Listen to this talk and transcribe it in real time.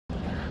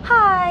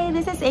Hi,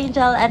 this is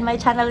Angel and my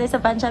channel is a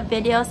bunch of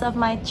videos of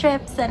my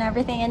trips and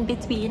everything in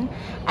between.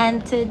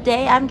 And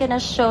today I'm gonna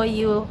show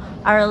you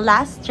our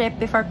last trip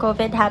before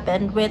COVID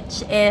happened,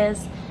 which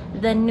is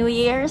the New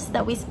Year's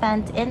that we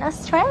spent in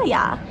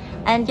Australia.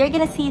 And you're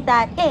gonna see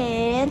that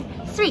in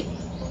 3,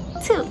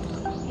 2,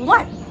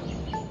 1.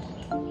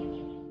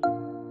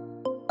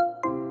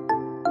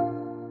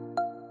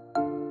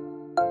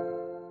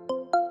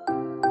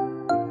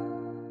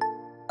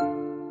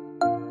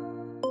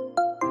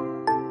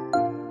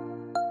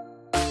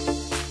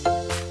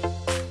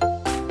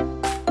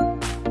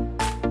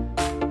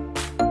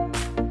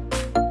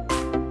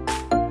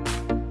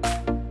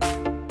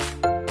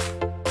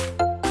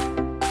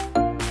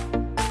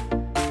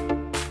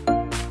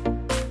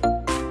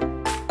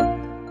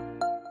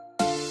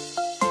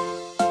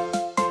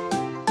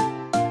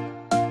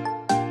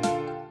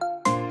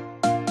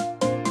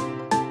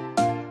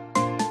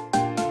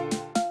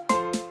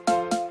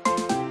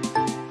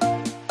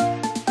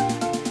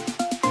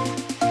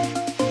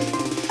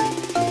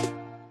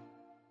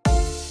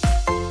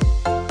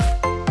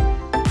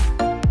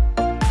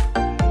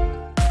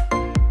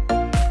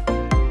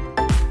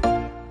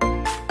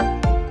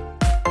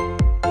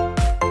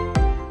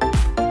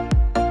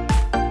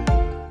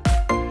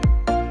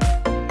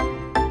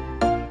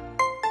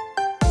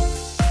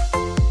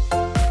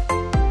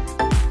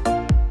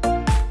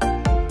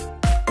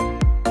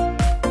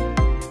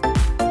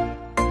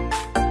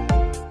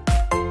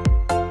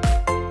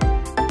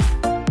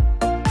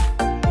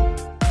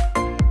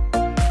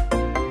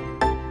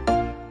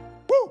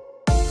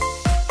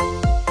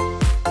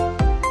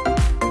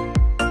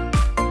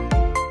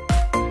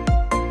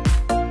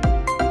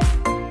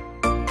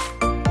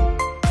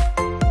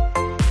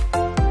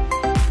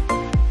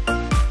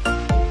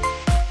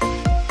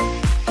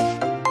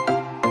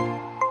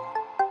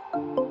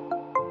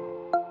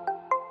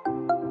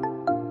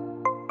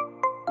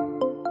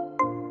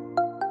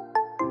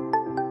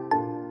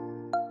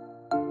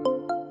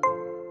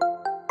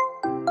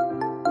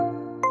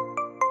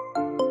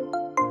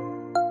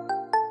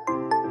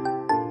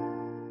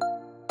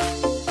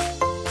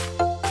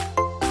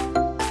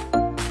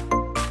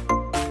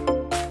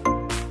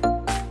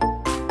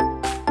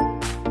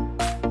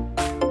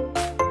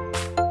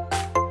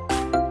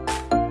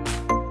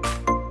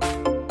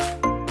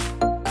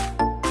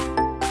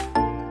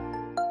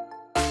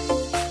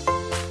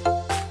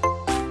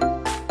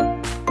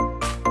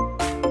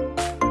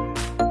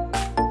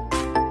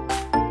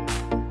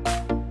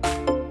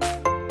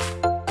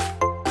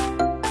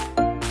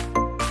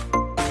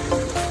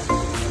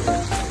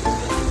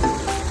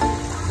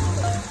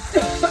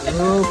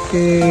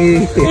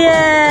 Okay.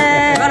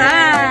 Yeah.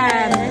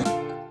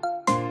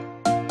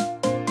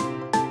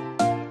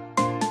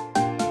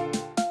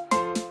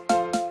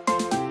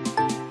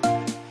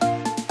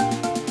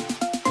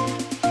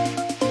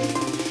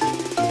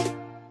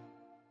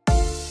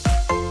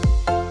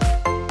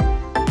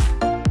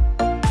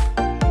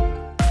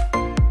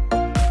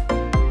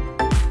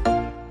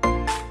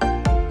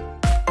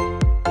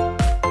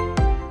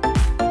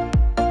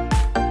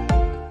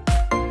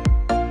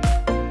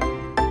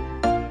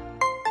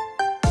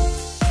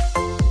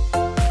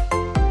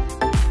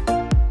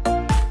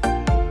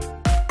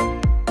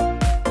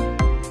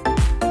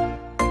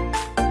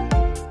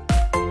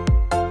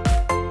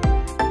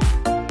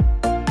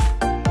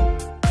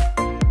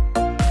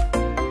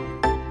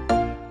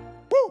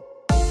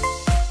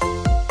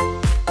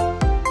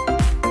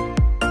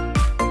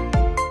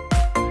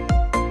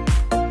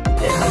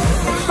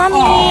 Mommy!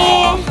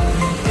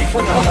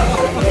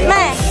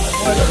 네!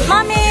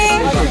 Mommy!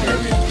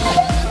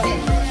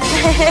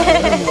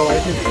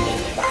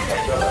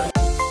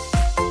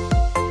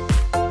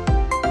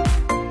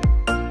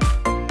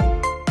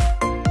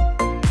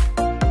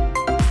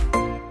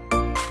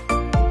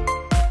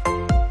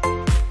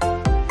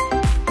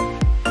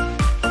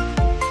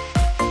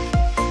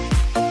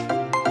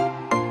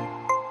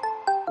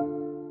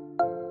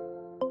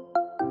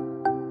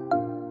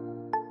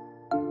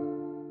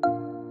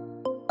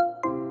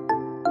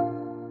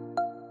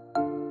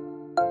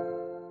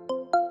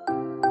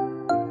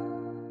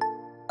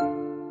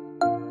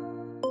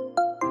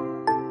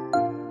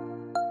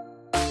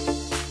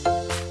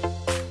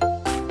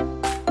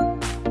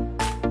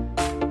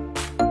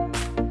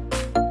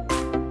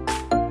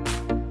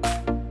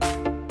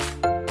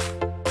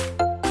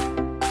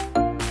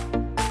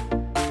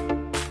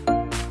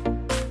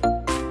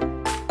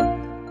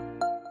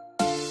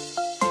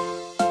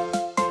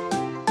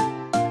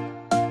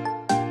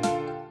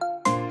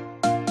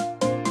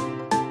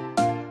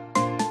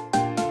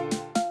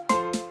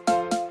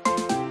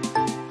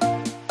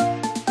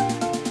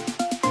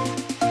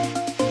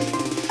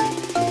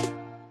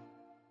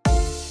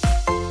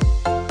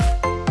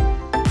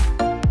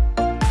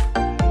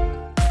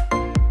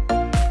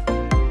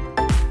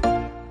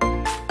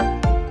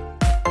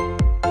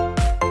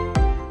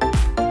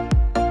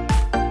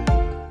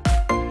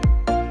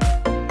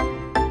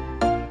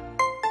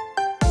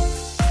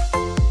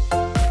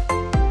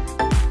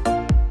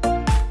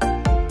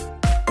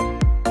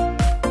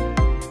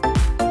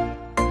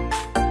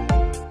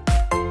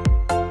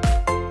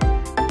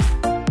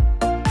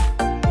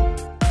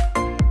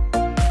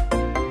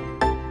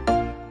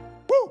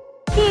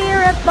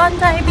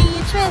 Bondi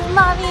Beach with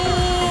mommy.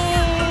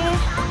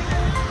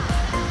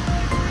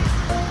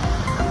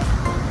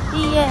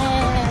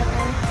 Yeah.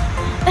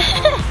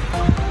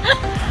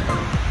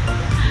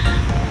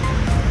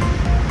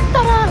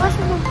 Tara,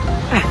 kasi mo.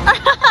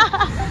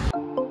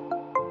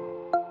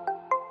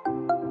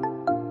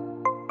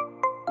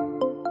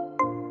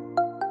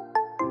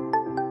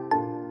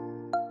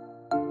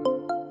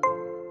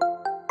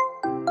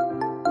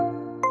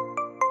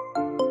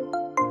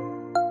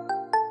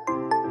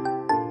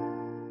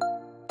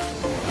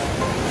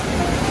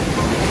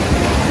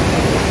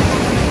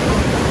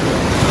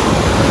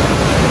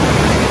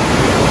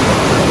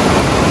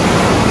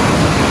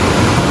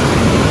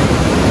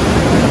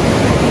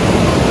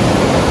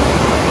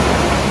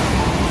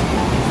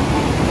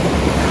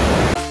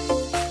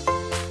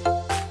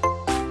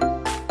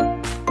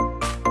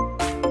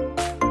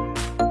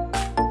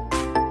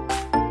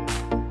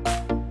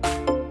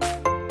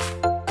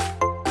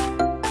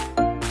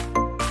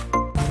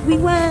 We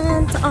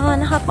went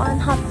on hop on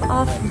hop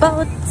off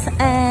boat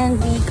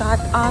and we got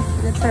off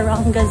the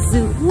Taronga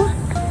Zoo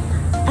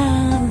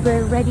and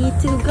we're ready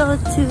to go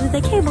to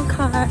the cable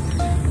car.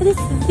 This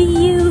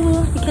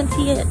view, you can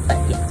see it, but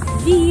yeah,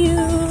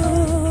 view.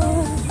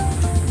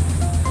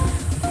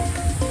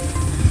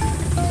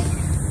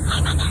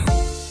 Hi, mother.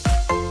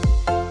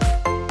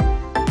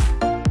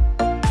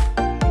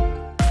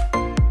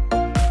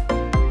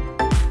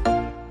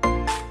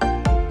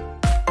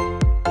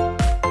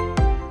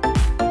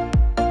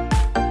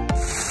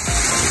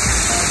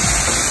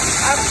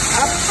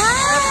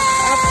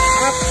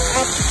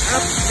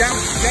 Jump, jump,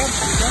 jump.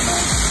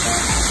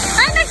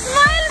 Ay,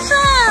 nag-smile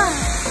siya!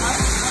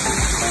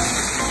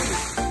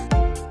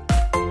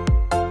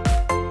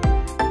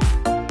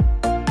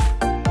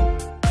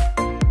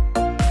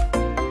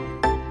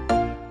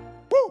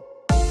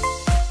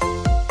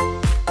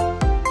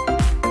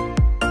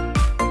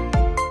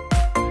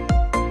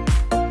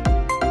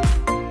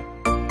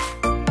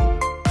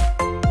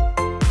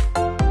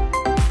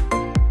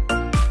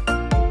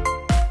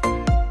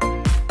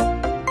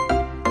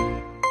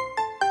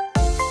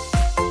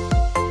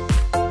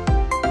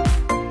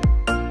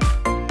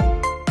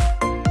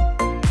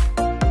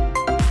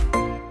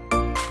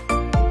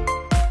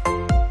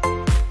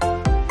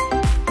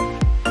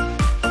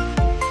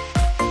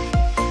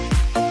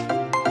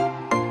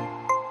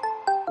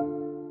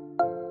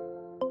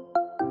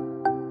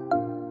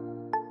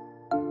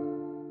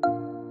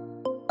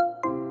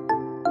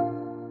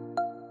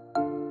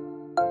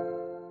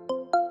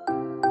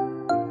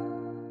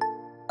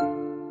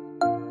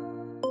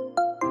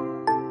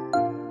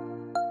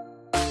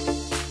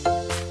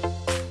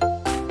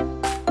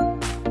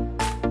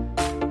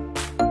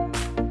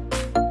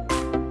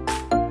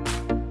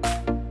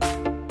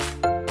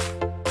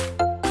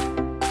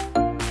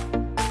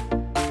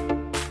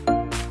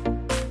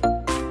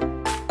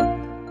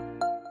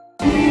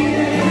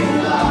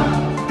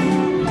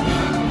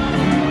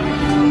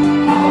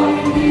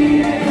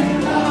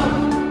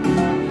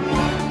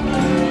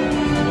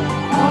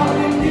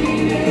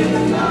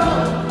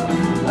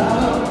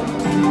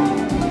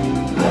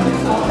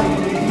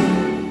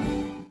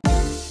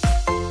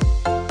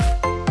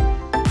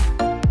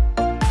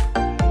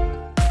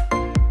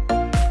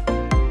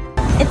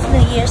 It's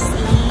New Year's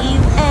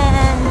Eve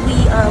and we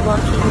are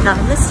walking down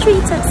the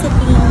streets of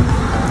Sydney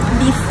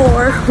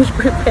before we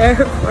prepare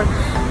for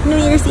New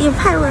Year's Eve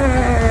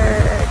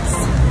fireworks.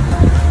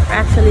 We're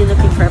actually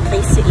looking for a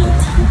place to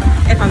eat,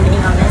 if I'm being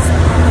honest.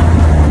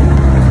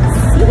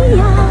 See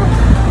ya!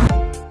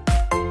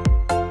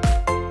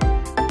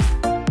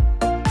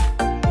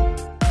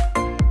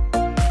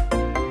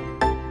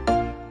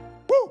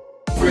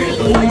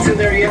 Lights in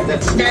there yet?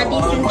 That's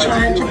Daddy's in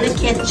charge of the very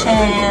kitchen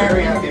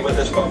happy with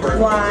this bumper.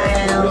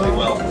 while Really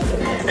well.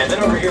 And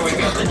then over here we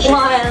got the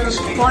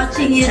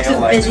watching YouTube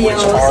taillights, which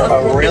videos are of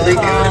a really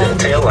Wuhan. good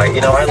tail light.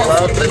 You know, I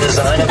love the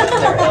design of it.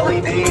 They're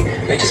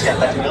LED. They just got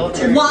that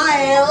military.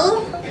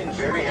 While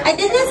Very I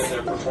did this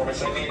their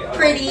performance. I mean,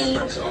 pretty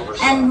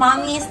and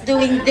mommy's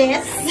doing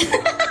this.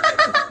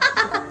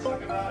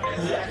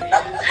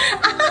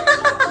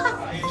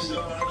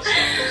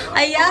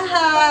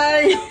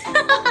 Ayahay!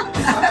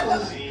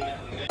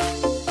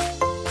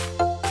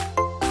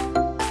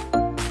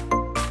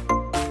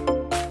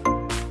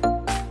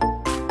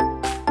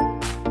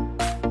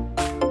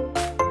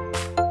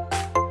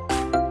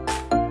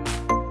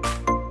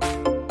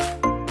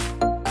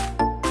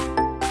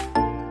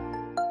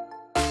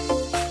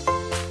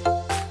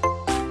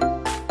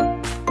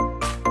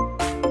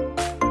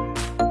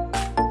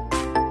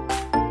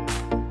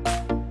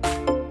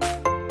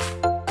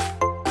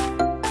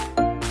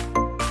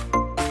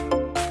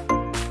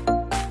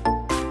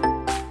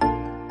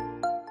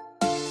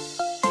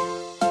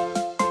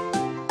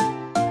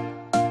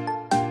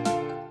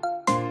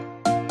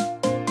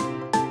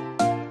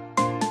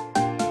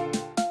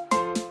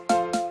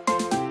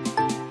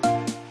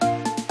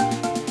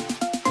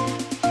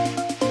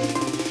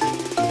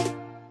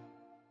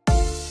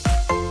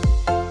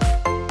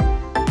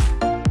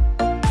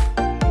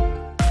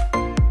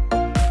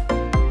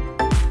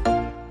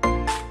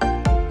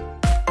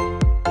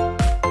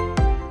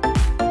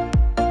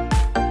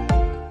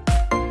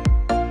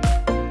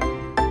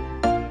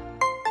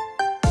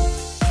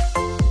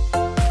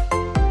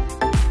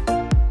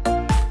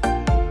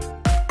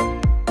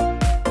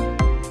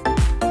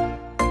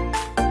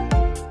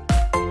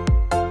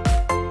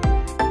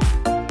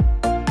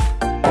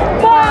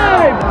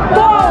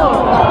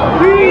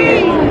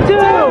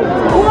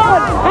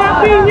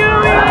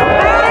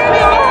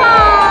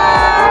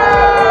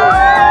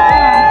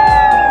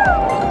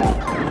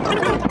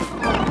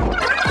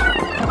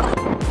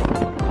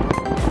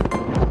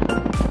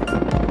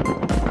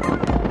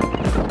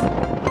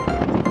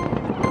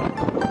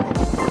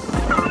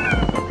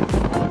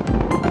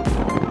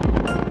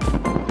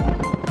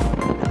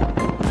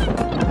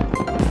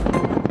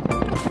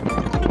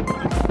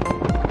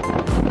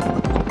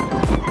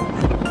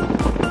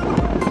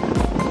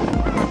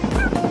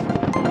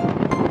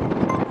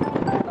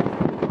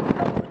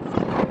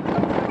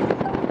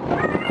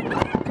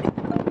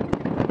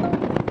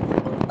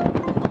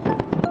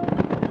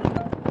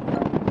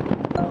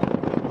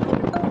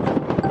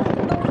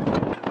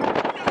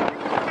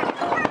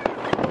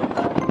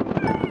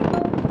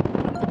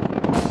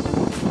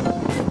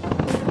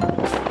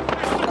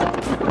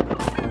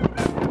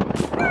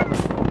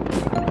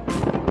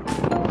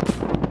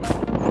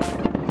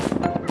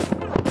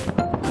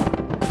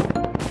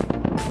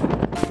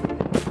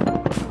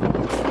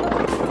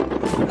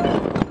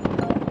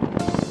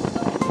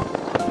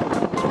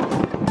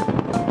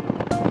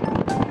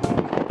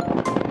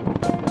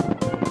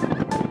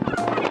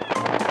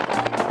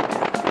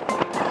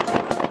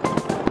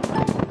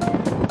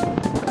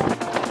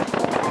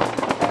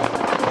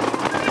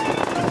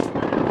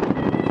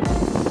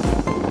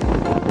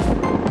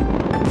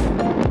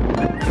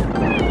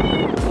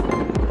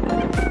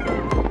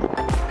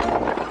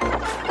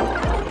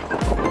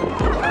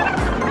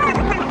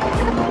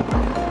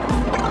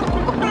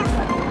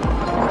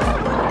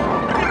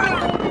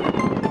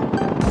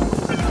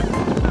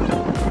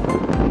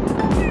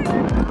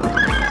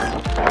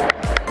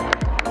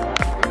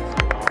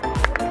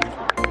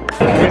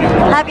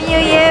 Happy New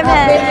Year,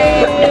 man! Happy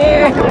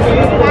New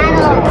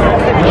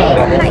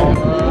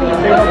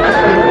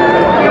Year!